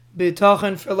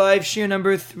Bitachon for Life, Shir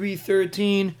number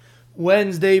 313,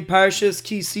 Wednesday, Parshas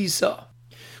Ki Sisa.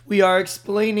 We are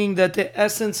explaining that the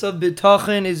essence of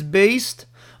Bitachon is based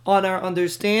on our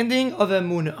understanding of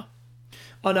Emunah,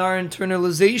 on our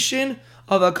internalization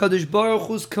of HaKadosh Baruch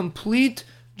Hu's complete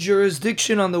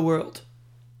jurisdiction on the world.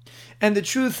 And the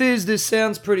truth is, this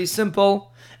sounds pretty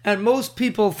simple, and most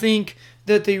people think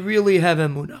that they really have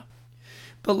Emunah.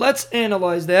 But let's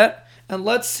analyze that, and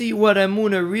let's see what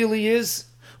Emunah really is,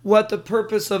 what the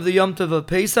purpose of the Yom Tov of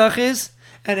Pesach is,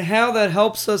 and how that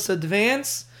helps us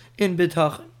advance in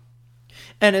Bitachon.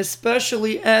 And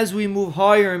especially as we move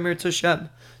higher in Mirz Hashem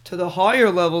to the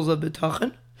higher levels of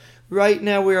Bitachon. Right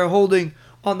now we are holding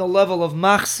on the level of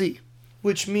Machsi,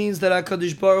 which means that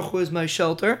HaKadosh Baruch Hu is my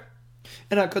shelter,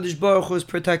 and HaKadosh Baruch Hu is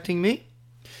protecting me.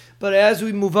 But as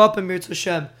we move up in Mirz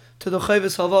Hashem to the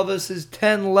Chayvus Halvavos is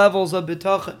 10 levels of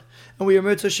Bitachon, and we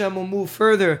Mirz Hashem will move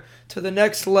further to the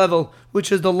next level,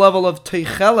 which is the level of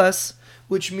Teicheles,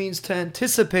 which means to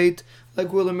anticipate,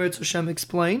 like will Mirz Hashem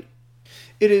explain.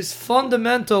 It is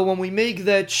fundamental when we make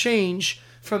that change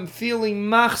from feeling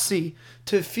machsi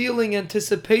to feeling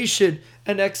anticipation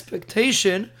and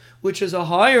expectation, which is a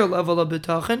higher level of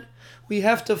Bitachon. We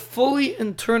have to fully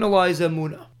internalize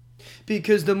Emunah.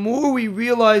 Because the more we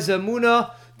realize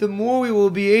Emunah, the more we will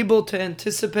be able to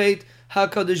anticipate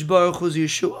HaKadosh Baruch Hu's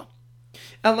Yeshua.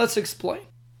 And let's explain.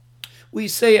 We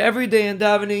say every day in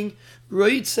davening,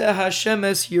 Roitze Hashem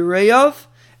es Yireyav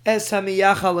es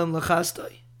Hamiyachalim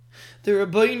Lechastai. The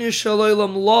Rebbeinu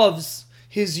Shalom loves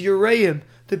his Yireyim,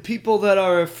 the people that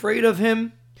are afraid of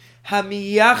him,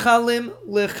 Hamiyachalim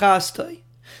Lechastai,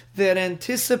 that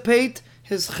anticipate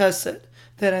his chesed,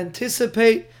 that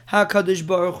anticipate HaKadosh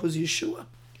Baruch Hu's Yeshua.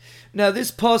 Now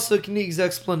this pasuk needs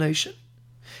explanation,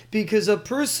 because a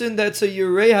person that's a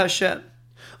Yirei Hashem,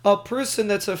 a person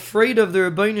that's afraid of the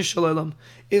Rebbeinu Shalom,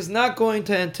 is not going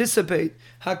to anticipate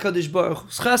HaKadosh Baruch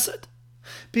Hu's chesed.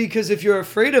 Because if you're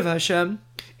afraid of Hashem,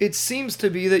 it seems to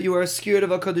be that you are scared of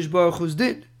HaKadosh Baruch Hu's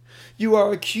din. You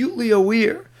are acutely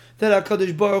aware that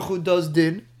HaKadosh Baruch Hu does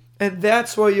din, and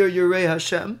that's why you're Yirei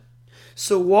Hashem.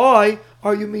 So why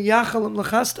are you miyachalim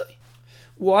lechastai?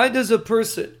 Why does a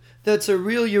person that's a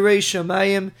real Yirei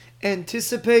Shamayim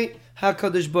anticipate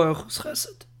HaKadosh Baruch Hu's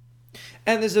chesed?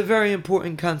 And there's a very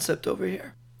important concept over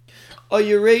here. A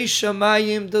Yirei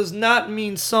Shamayim does not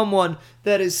mean someone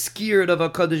that is scared of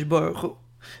HaKadosh Baruch Hu.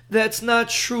 That's not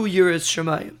true Yiras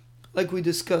Shamayim, like we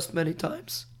discussed many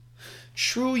times.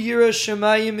 True Yiras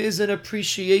Shamayim is an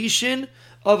appreciation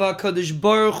of HaKadosh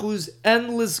Baruch Hu's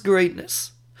endless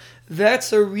greatness.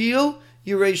 That's a real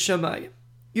Yirei Shamayim.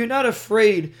 You're not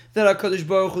afraid that HaKadosh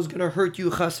Baruch Hu is going to hurt you,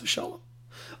 chas v'shalom.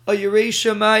 A Yirei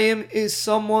Shamayim is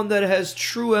someone that has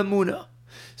true emunah,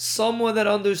 someone that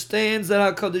understands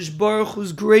that HaKadosh Baruch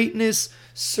Hu's greatness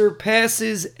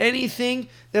surpasses anything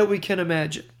that we can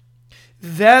imagine.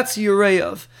 That's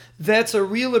Yireyav. That's a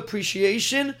real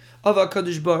appreciation of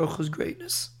HaKadosh Baruch Hu's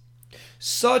greatness.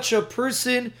 Such a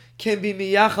person can be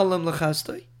miyachalim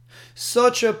lechastai.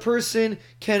 Such a person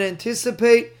can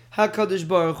anticipate HaKadosh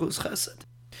Baruch Hu's chesed.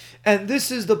 And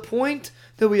this is the point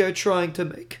that we are trying to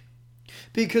make.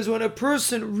 Because when a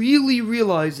person really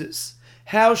realizes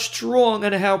how strong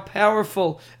and how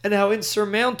powerful and how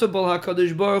insurmountable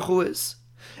HaKadosh Baruch Hu is,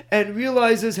 and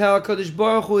realizes how HaKadosh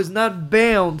Baruch Hu is not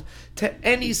bound to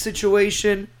any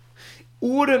situation,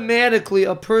 automatically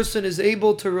a person is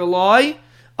able to rely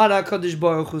on HaKadosh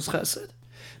Baruch Hu's chesed.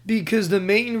 Because the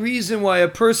main reason why a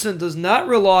person does not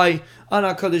rely on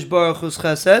HaKadosh Baruch Hu's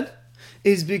chesed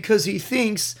is because he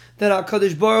thinks that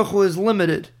HaKadosh Baruch Hu is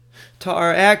limited to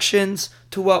our actions,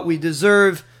 to what we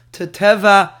deserve, to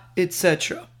teva,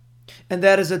 etc. And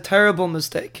that is a terrible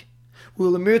mistake. We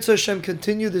will Mirz Hashem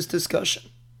continue this discussion.